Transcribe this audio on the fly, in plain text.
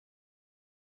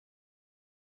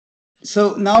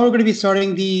So now we're going to be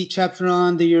starting the chapter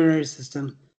on the urinary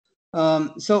system.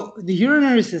 So the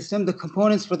urinary system, the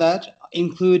components for that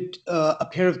include a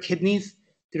pair of kidneys.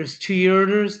 There's two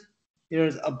ureters,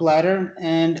 there's a bladder,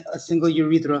 and a single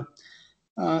urethra.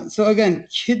 So again,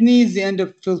 kidneys, they end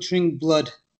up filtering blood.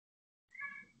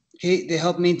 Okay, they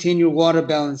help maintain your water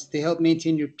balance. They help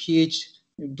maintain your pH,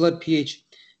 your blood pH.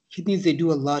 Kidneys, they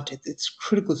do a lot. It's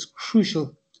critical. It's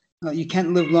crucial. You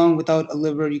can't live long without a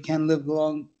liver. You can't live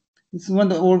long. This is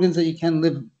one of the organs that you can't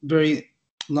live very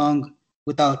long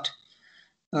without.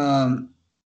 So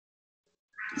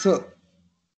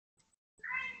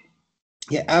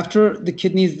yeah, after the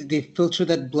kidneys, they filter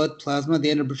that blood plasma.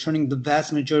 They end up returning the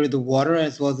vast majority of the water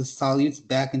as well as the solutes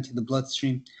back into the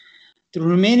bloodstream. The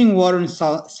remaining water and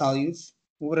solutes,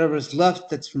 whatever is left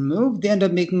that's removed, they end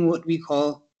up making what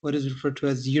is referred to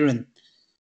as urine.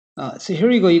 So here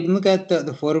you go. You can look at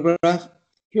the photograph.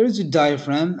 Here's your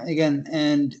diaphragm again,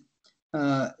 and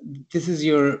this is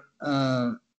your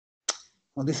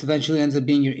well, this eventually ends up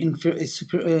being your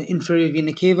inferior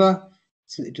vena cava,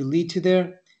 so to lead to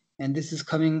there. And this is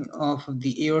coming off of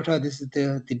the aorta. This is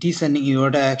the descending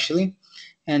aorta actually,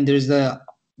 and there's a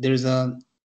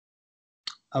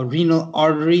renal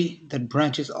artery that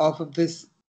branches off of this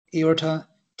aorta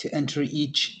to enter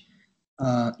each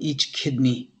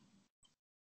kidney.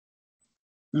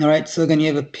 All right, so again, you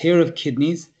have a pair of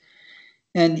kidneys.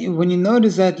 And when you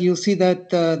notice that, you'll see that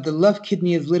the left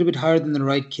kidney is a little bit higher than the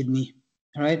right kidney.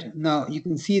 All right, now you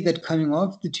can see that coming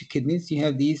off the two kidneys, you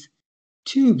have these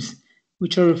tubes,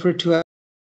 which are referred to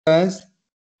as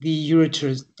the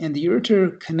ureters. And the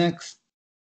ureter connects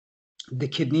the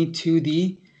kidney to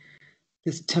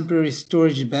this temporary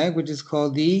storage bag, which is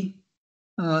called the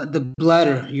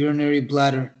bladder, urinary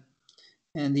bladder.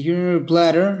 And the urinary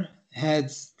bladder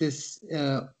has this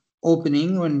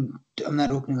opening, or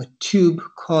not opening, a tube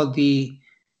called the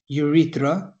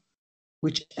urethra,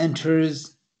 which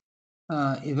enters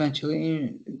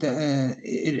eventually,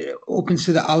 it opens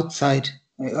to the outside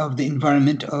of the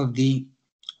environment of the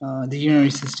urinary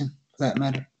system, for that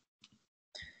matter.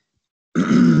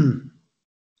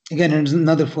 Again, here's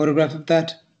another photograph of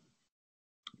that.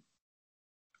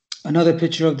 Another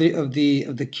picture of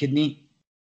the kidney.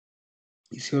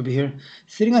 You see over here,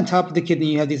 sitting on top of the kidney,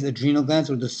 you have these adrenal glands,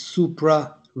 or the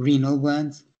suprarenal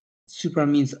glands. Supra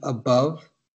means above.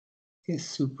 Okay,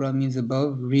 supra means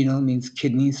above. Renal means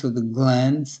kidney, so the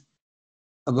glands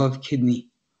above kidney.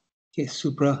 Okay,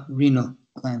 suprarenal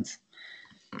glands.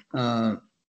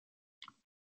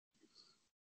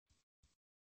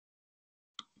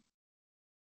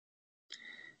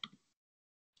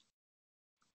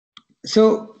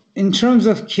 So in terms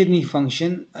of kidney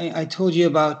function, I told you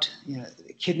about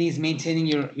kidneys maintaining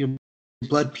your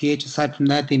blood pH. Aside from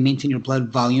that, they maintain your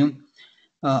blood volume.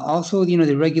 Also,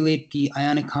 they regulate the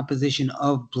ionic composition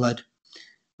of blood.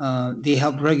 They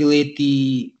help regulate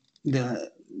the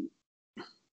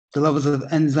levels of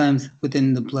enzymes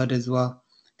within the blood as well.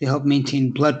 They help maintain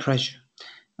blood pressure.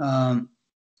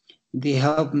 They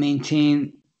help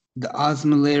maintain the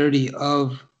osmolarity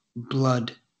of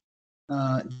blood.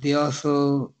 They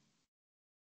also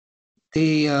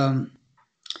they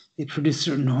produce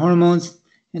certain hormones,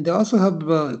 and they also help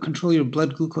control your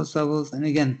blood glucose levels. And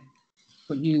again,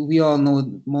 what we all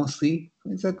know mostly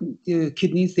is that the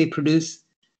kidneys, they produce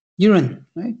urine,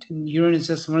 right? And urine is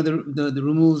just one of the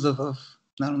removals of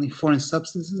not only foreign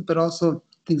substances, but also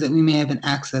things that we may have in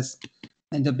access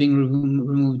end up being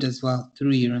removed as well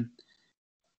through urine.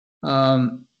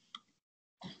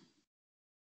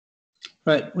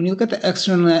 Right, when you look at the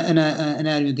external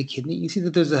anatomy of the kidney, you see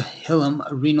that there's a hilum,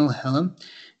 a renal hilum.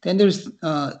 Then there's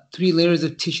 3 layers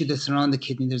of tissue that surround the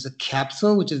kidney. There's a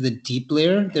capsule, which is the deep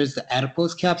layer. There's the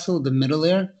adipose capsule, the middle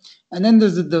layer. And then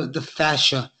there's the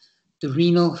fascia, the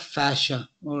renal fascia,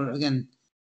 or again,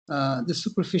 the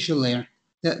superficial layer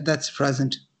that's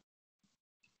present.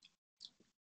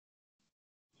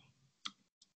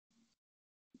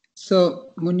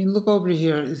 So when you look over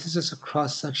here, this is just a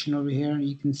cross section over here.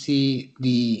 You can see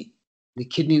the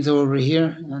kidneys are over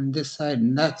here on this side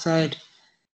and that side.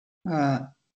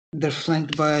 They're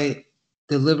flanked by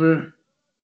the liver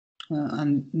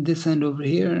on this end over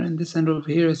here, and this end over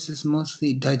here is just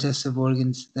mostly digestive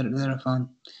organs that are found.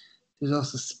 There's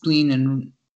also spleen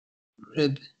and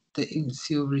rib that you can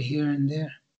see over here and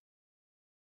there.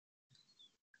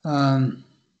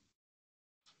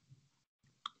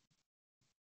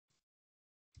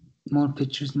 More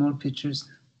pictures.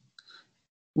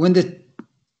 When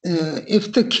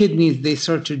if the kidneys, they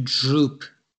start to droop,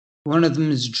 one of them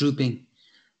is drooping,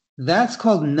 that's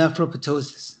called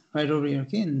nephroptosis, right over here,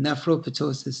 okay?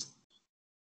 Nephroptosis.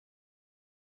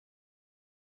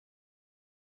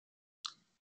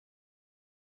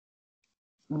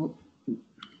 All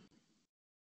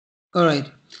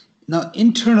right. Now,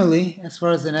 internally, as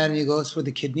far as anatomy goes for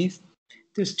the kidneys,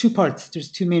 there's two parts.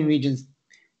 There's two main regions.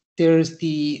 There's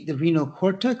the renal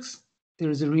cortex.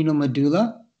 There's the renal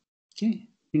medulla. Okay,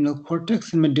 renal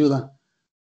cortex and medulla.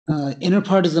 Inner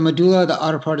part is the medulla. The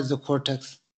outer part is the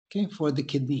cortex. Okay, for the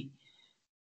kidney.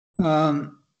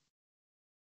 Now,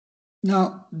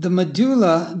 the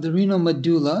medulla, the renal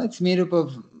medulla, it's made up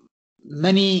of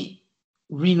many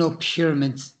renal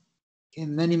pyramids. Okay,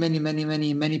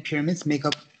 many pyramids make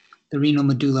up the renal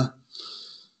medulla.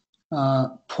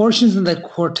 Portions of that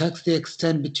cortex, they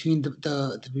extend between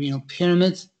the renal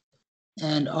pyramids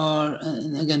and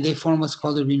again, they form what's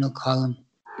called the renal column.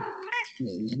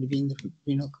 The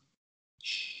renal.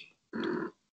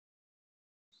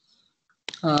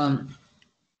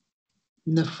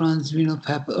 Nephrons, renal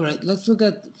papilla. All right, let's look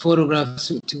at photographs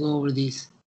to go over these.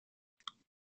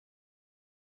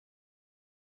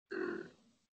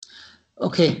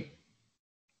 Okay.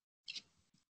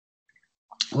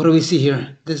 What do we see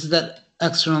here? This is that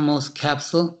externalmost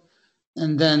capsule,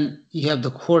 and then you have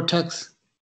the cortex.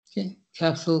 Okay,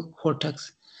 capsule,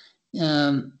 cortex.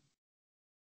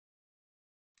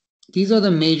 These are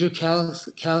the major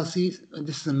calyces.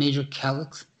 This is a major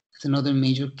calyx. It's another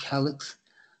major calyx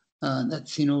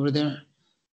that's seen over there.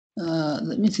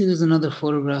 Let me see. There's another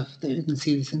photograph that you can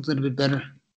see these things a little bit better.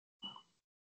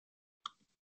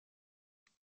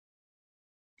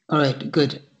 All right,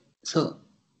 good. So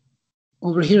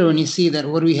over here, when you see that,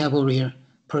 what do we have over here?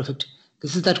 Perfect.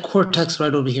 This is that cortex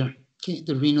right over here. Okay,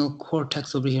 the renal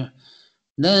cortex over here.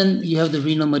 Then you have the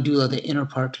renal medulla, the inner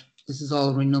part. This is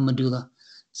all renal medulla.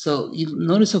 So you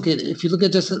notice, okay, if you look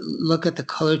at the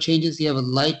color changes, you have a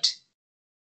light,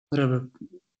 whatever,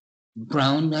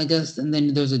 brown, I guess, and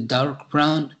then there's a dark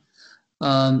brown.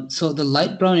 So the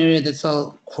light brown area, that's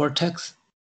all cortex,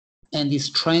 and these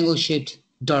triangle-shaped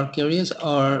dark areas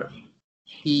are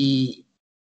these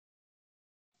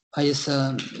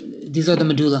are the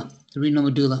medulla, the renal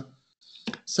medulla.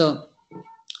 So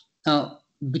now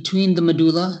between the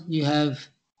medulla, you have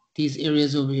these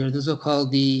areas over here. Those are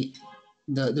called the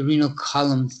renal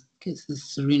columns. Okay, so this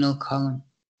is the renal column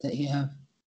that you have.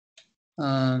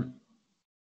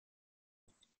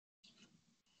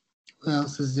 What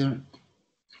else is there?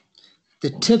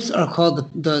 The tips are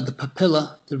called the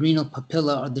papilla. The renal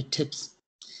papilla are the tips,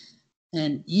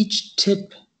 and each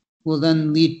tip will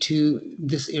then lead to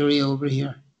this area over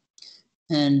here.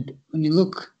 And when you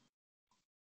look,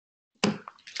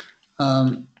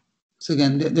 so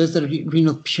again, there's the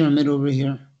renal pyramid over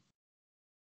here.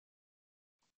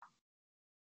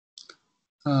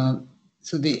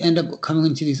 So they end up coming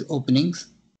into these openings,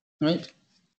 right?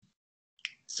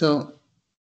 So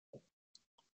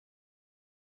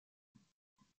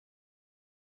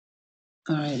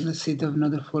all right, let's see. They have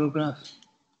another photograph.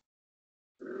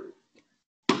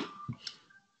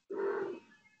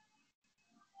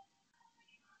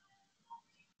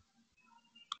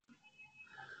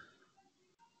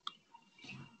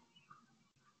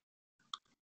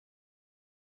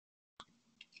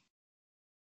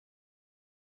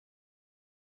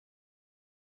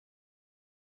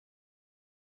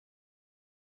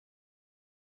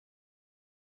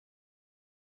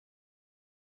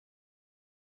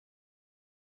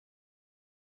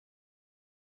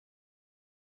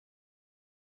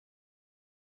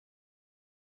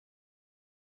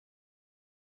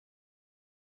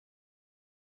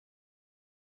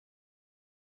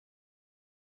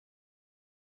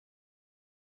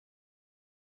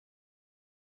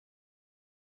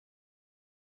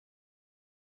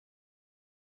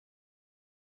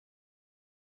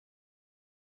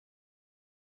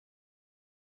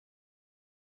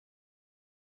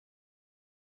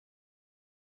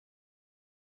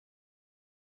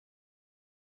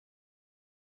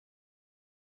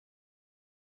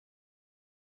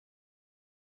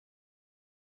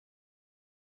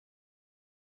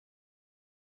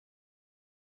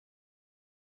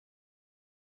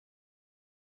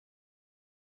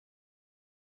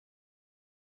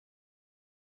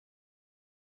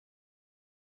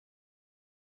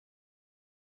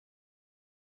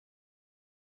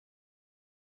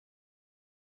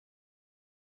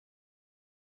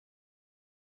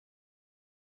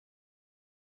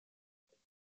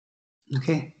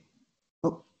 Okay.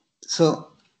 Oh,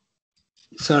 so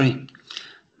sorry.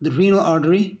 The renal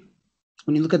artery.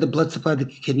 When you look at the blood supply of the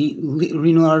kidney,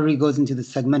 renal artery goes into the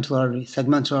segmental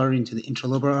artery into the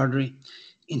interlobar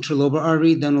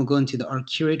artery then will go into the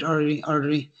arcuate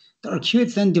artery. The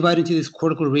arcuates then divide into these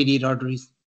cortical radiate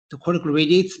arteries. The cortical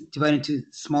radiates divide into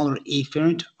smaller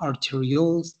afferent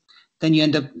arterioles. Then you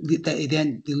end up, they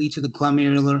lead to the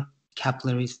glomerular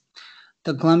capillaries.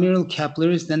 the glomerular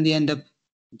capillaries, then they end up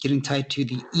getting tied to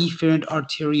the efferent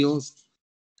arterioles,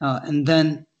 and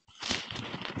then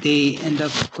they end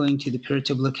up going to the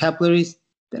peritubular capillaries.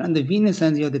 Then on the venous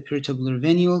ends, you have the peritubular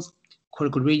venules,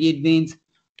 cortical-radiate veins,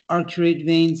 arcuate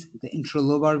veins, the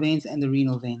intralobar veins, and the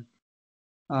renal vein.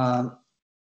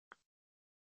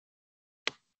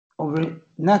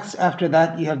 Next, after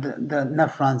that, you have the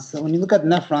nephrons. So when you look at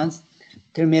nephrons,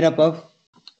 they're made up of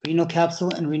renal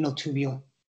capsule and renal tubule.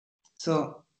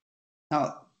 So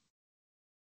now,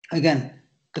 again,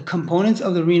 the components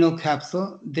of the renal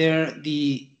capsule, they're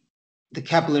the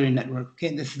capillary network.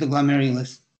 Okay, this is the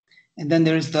glomerulus. And then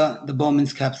there's the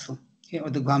Bowman's capsule, okay, or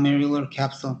the glomerular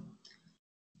capsule.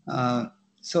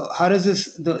 So how does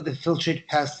the filtrate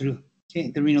pass through?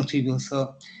 Okay, the renal tubule.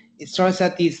 So it starts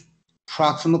at these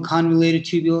proximal convoluted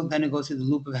tubule, then it goes to the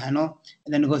loop of Henle,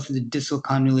 and then it goes to the distal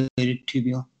convoluted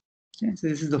tubule. Okay, so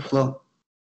this is the flow.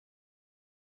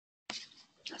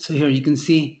 So here you can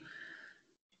see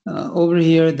over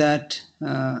here that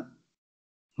what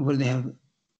do they have?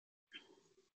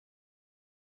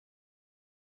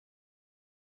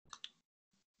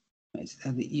 Right, so they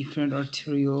have the efferent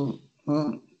arteriole.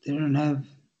 Well, they don't have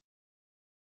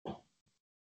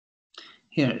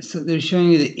here. So they're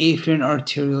showing you the afferent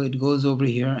arteriole. It goes over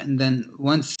here, and then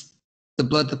once the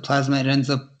blood, the plasma, it ends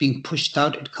up being pushed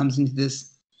out. It comes into this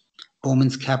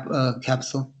Bowman's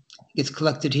capsule. It gets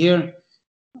collected here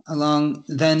along.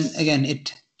 Then again,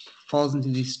 it falls into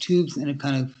these tubes, and it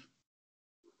kind of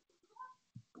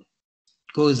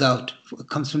goes out. It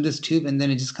comes from this tube, and then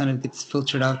it just kind of gets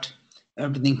filtered out.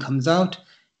 Everything comes out,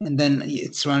 and then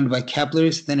it's surrounded by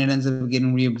capillaries. Then it ends up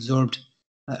getting reabsorbed.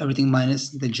 Everything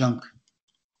minus the junk.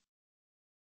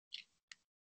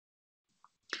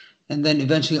 And then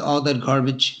eventually all that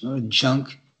garbage or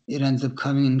junk, it ends up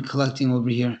coming and collecting over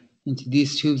here into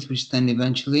these tubes, which then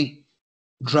eventually,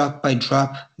 drop by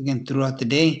drop, again throughout the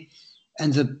day,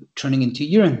 ends up turning into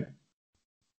urine.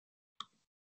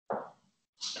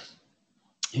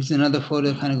 Here's another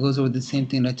photo that kind of goes over the same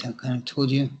thing that I kind of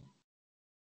told you.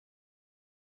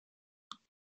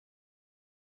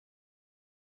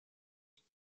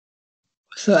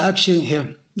 So actually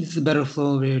here, this is a better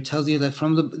flow over here. It tells you that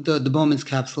from the Bowman's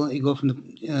capsule, you go from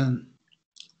the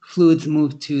fluids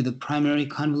move to the primary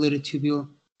convoluted tubule.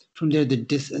 From there, the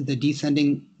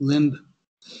descending limb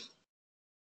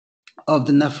of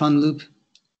the nephron loop.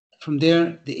 From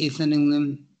there, the ascending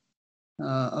limb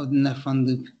of the nephron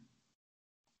loop.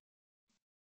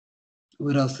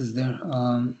 What else is there?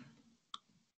 All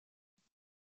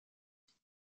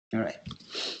right.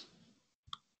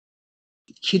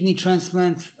 Kidney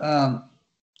transplants.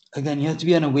 Again, you have to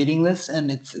be on a waiting list,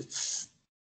 and it's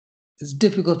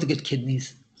difficult to get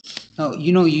kidneys. Now,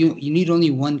 you need only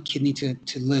one kidney to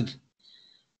live.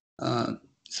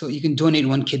 So you can donate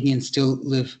one kidney and still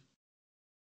live.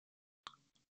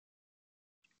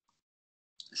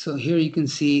 So here you can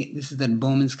see, this is that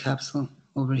Bowman's capsule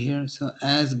over here. So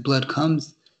as blood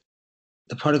comes,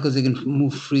 the particles, they can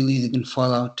move freely, they can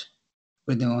fall out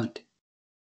where they want.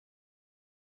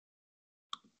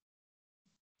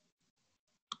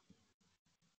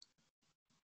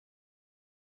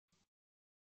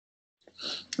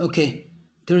 Okay,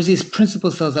 there's these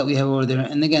principal cells that we have over there.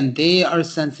 And again, they are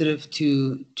sensitive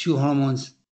to two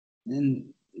hormones,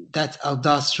 and that's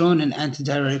aldosterone and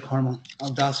antidiuretic hormone.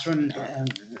 Aldosterone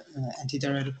and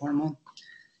antidiuretic hormone.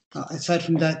 Aside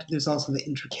from that, there's also the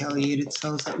intercalated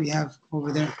cells that we have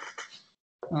over there.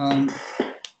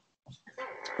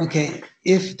 Okay,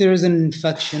 if there's an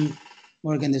infection,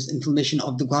 or again, there's inflammation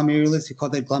of the glomerulus, we call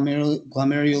that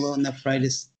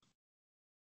glomerulonephritis.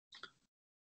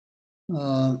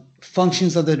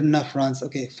 Functions of the nephrons.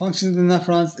 Okay, functions of the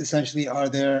nephrons essentially are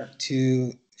there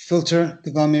to filter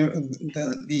the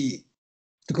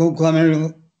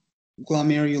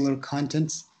glomerular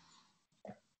contents.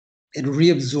 It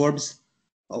reabsorbs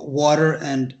water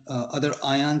and other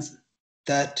ions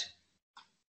that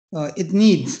it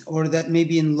needs, or that may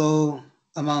be in low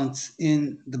amounts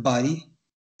in the body,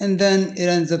 and then it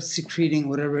ends up secreting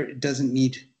whatever it doesn't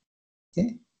need.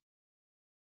 Okay.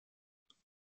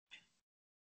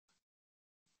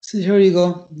 So here you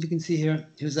go. You can see here.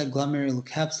 Here's that glomerular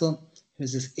capsule.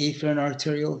 Here's this afferent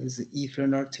arteriole. Here's the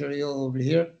efferent arteriole over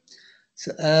here.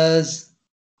 So as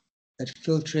that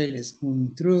filtrate is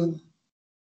moving through,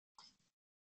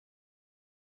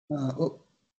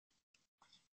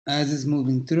 as it's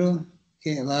moving through,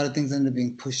 okay, a lot of things end up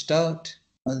being pushed out.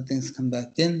 Other things come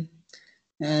back in,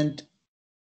 and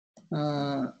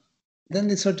then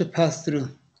they start to pass through.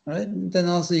 Right? And then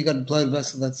also you got blood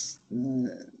vessel that's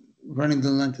running the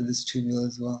length of this tubule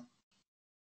as well.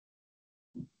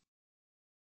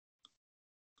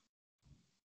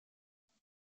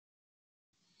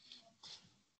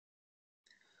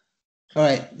 All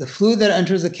right, the fluid that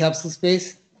enters the capsule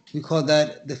space, we call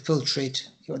that the filtrate,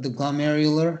 or the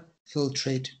glomerular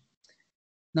filtrate.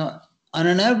 Now, on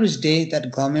an average day,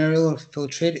 that glomerular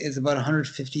filtrate is about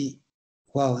 150.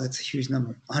 Wow, that's a huge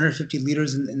number. 150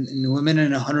 liters in women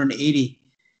and 180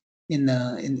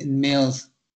 in males.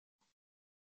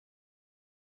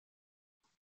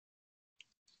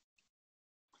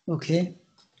 Okay.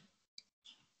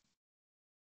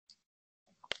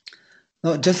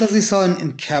 Now, just as we saw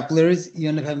in capillaries, you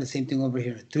end up having the same thing over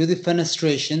here. Through the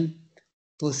fenestration,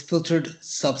 those filtered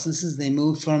substances, they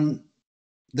move from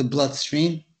the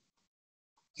bloodstream,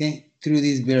 okay, through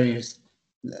these barriers.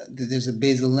 There's a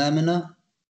basal lamina,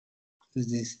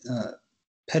 there's these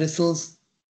pedicels,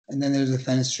 and then there's the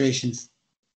fenestrations.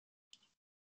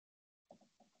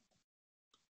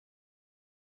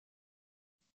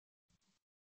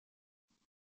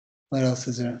 What else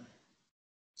is there?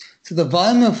 So the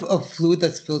volume of fluid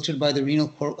that's filtered by the renal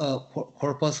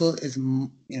corpuscle is,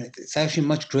 it's actually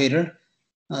much greater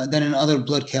than in other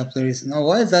blood capillaries. Now,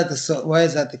 why is that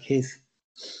the case?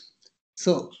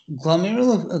 So the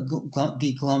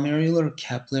glomerular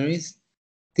capillaries,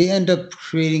 they end up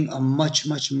creating a much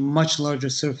larger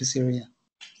surface area,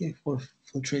 okay, for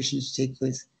filtration to take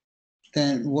place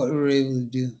than what we were able to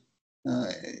do.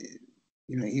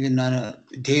 Even on a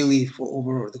daily for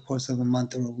over the course of a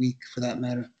month or a week, for that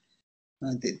matter.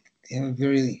 They have a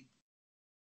very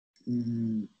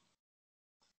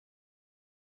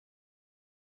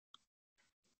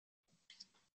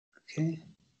okay.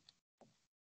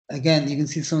 Again, you can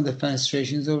see some of the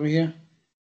fenestrations over here.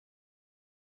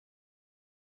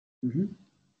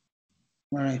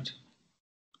 All right.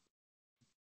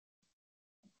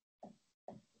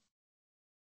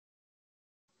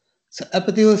 So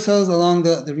epithelial cells along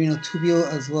the renal tubule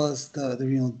as well as the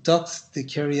renal ducts, they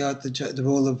carry out the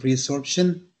role of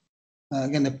reabsorption.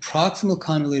 Again, the proximal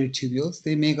convoluted tubules,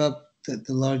 they make up the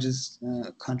largest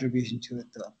contribution to it,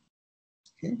 though.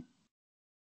 Okay.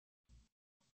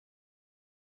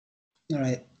 All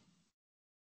right.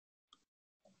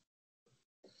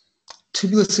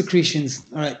 Tubular secretions.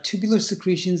 All right. Tubular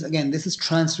secretions, again, this is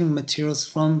transferring materials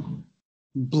from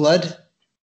blood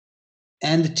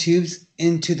and the tubes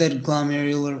into that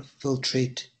glomerular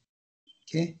filtrate.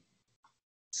 Okay.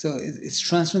 So it's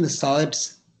transferring the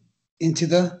solids into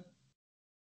the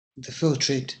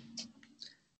filtrate.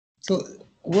 So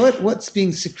what's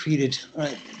being secreted? All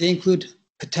right, they include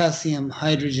potassium,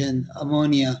 hydrogen,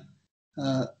 ammonia,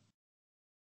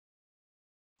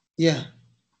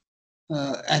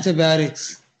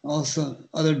 antibiotics, also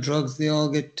other drugs. They all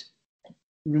get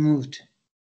removed.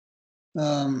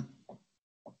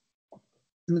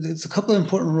 It's a couple of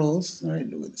important roles. Right,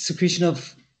 secretion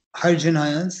of hydrogen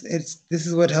ions. This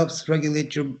is what helps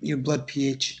regulate your blood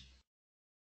pH.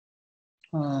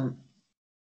 All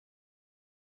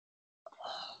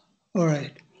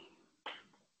right.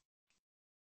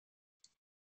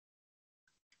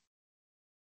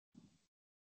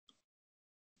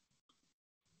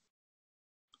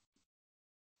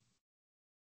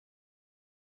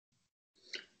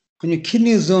 When your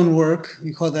kidneys don't work,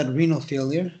 we call that renal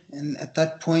failure. And at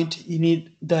that point, you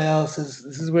need dialysis.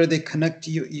 This is where they connect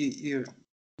you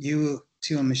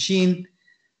to a machine.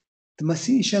 The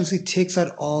machine essentially takes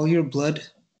out all your blood,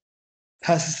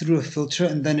 passes through a filter,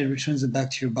 and then it returns it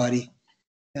back to your body.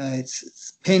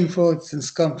 It's painful, it's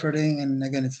discomforting, and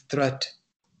again, it's a threat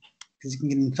because you can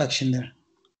get an infection there.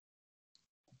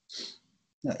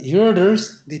 Now,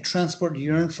 ureters, they transport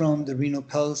urine from the renal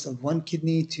pelvis of one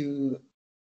kidney to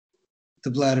the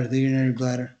bladder, the urinary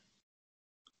bladder.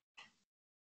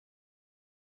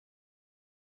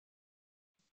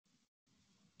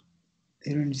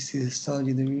 They don't see the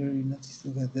histology of the urinary. Let's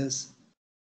look at this.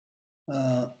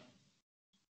 The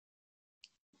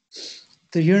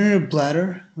urinary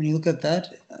bladder, when you look at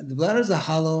that, the bladder is a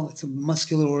hollow, it's a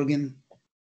muscular organ.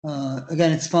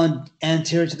 Again, it's found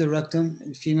anterior to the rectum.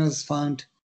 In females, it's found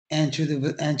anterior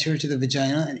to the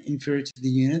vagina and inferior to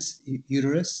the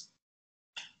uterus.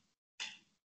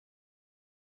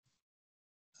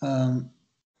 All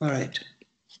right.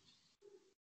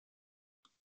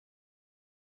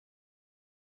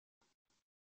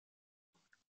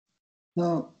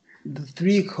 Now, the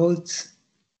three coats,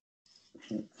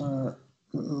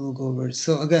 we'll go over it.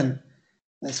 So again,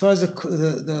 as far as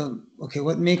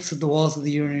what makes the walls of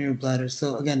the urinary bladder?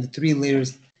 So again, the three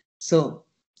layers. So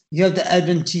you have the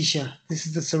adventitia. This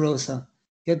is the serosa.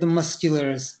 You have the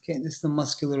muscularis. Okay, this is the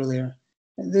muscular layer.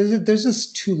 And there's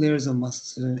just two layers of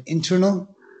muscles. There's an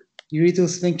internal urethral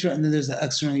sphincter, and then there's the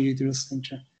external urethral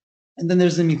sphincter. And then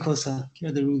there's the mucosa,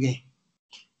 here the rugae.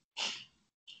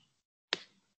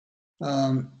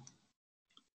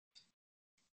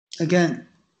 again,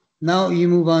 now you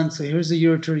move on. So here's the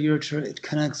ureter, it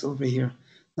connects over here.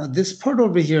 Now this part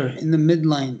over here in the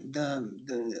midline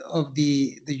of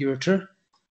the ureter,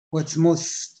 what's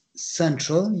most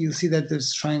central, you see that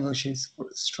there's triangle shaped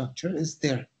structure is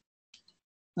there.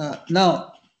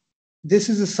 Now, this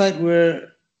is a site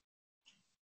where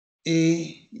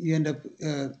you end up,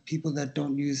 people that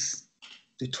don't use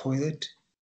the toilet,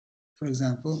 for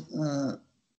example,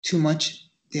 too much,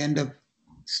 they end up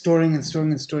storing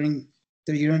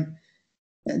their urine.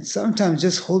 And sometimes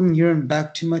just holding urine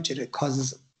back too much, it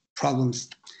causes problems.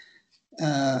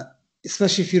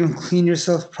 Especially if you don't clean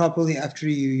yourself properly after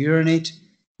you urinate,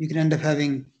 you can end up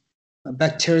having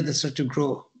bacteria that start to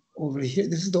grow over here.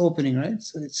 This is the opening, right?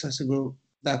 So it starts to grow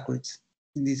backwards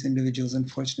in these individuals,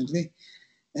 unfortunately.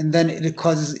 And then it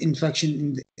causes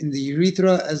infection in the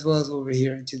urethra as well as over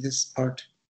here into this part.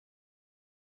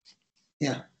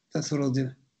 Yeah, that's what I'll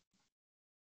do.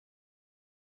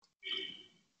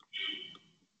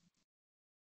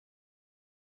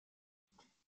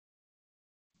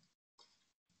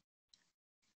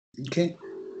 Okay.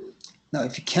 Now,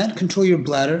 if you can't control your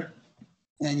bladder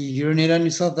and you urinate on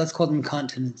yourself, that's called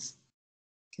incontinence.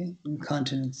 Okay,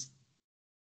 incontinence.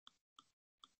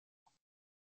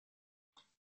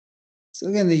 So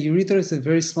again, the urethra is a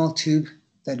very small tube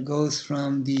that goes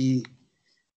from the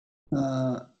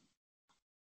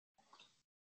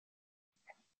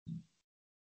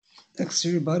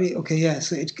exterior body. Okay, yeah.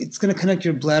 So it's going to connect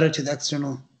your bladder to the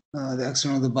external of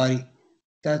the body.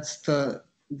 That's the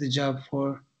job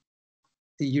for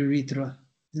the urethra.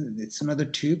 It's another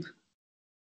tube.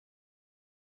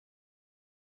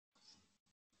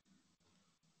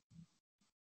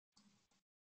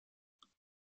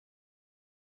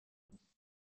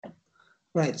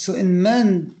 Right. So in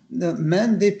men,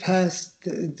 they pass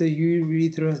the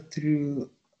urethra through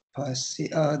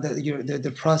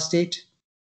the prostate,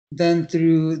 then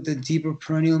through the deeper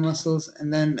perineal muscles,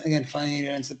 and then again finally it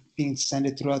ends up being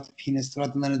extended throughout the penis,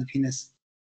 throughout the line of the penis.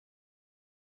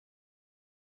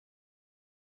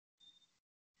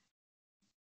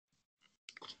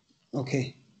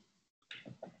 Okay.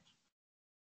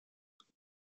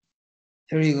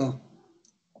 Here you go.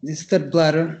 This is the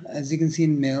bladder. As you can see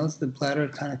in males, the bladder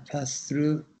kind of passes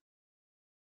through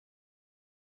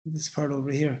this part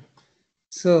over here.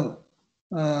 So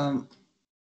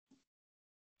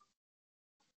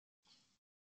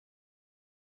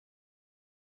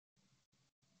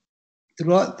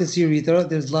throughout this urethra,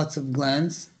 there's lots of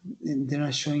glands. And they're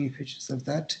not showing you pictures of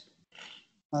that.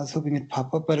 I was hoping it'd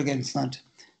pop up, but again, it's not.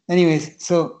 Anyways,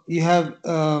 so you have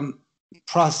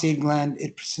prostate gland.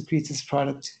 It secretes this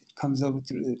product. It comes out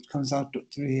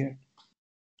through here.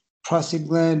 Prostate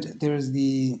gland. There's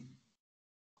the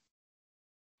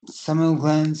seminal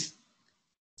glands.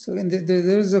 So again,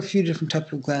 there's a few different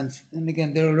types of glands, and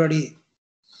again, they're already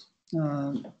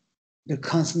they're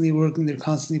constantly working. They're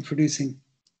constantly producing.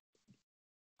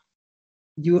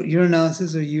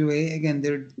 Urinalysis or UA. Again,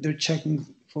 they're checking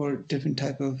for different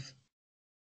type of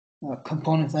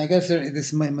components. I guess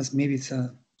maybe it's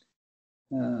a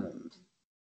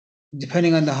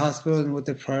depending on the hospital and what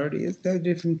their priority is, there are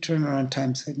different turnaround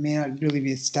times. So it may not really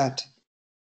be a stat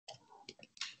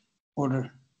order.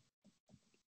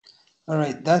 All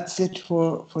right, that's it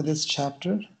for this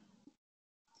chapter.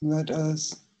 Let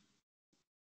us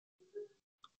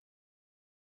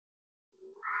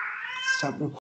stop recording.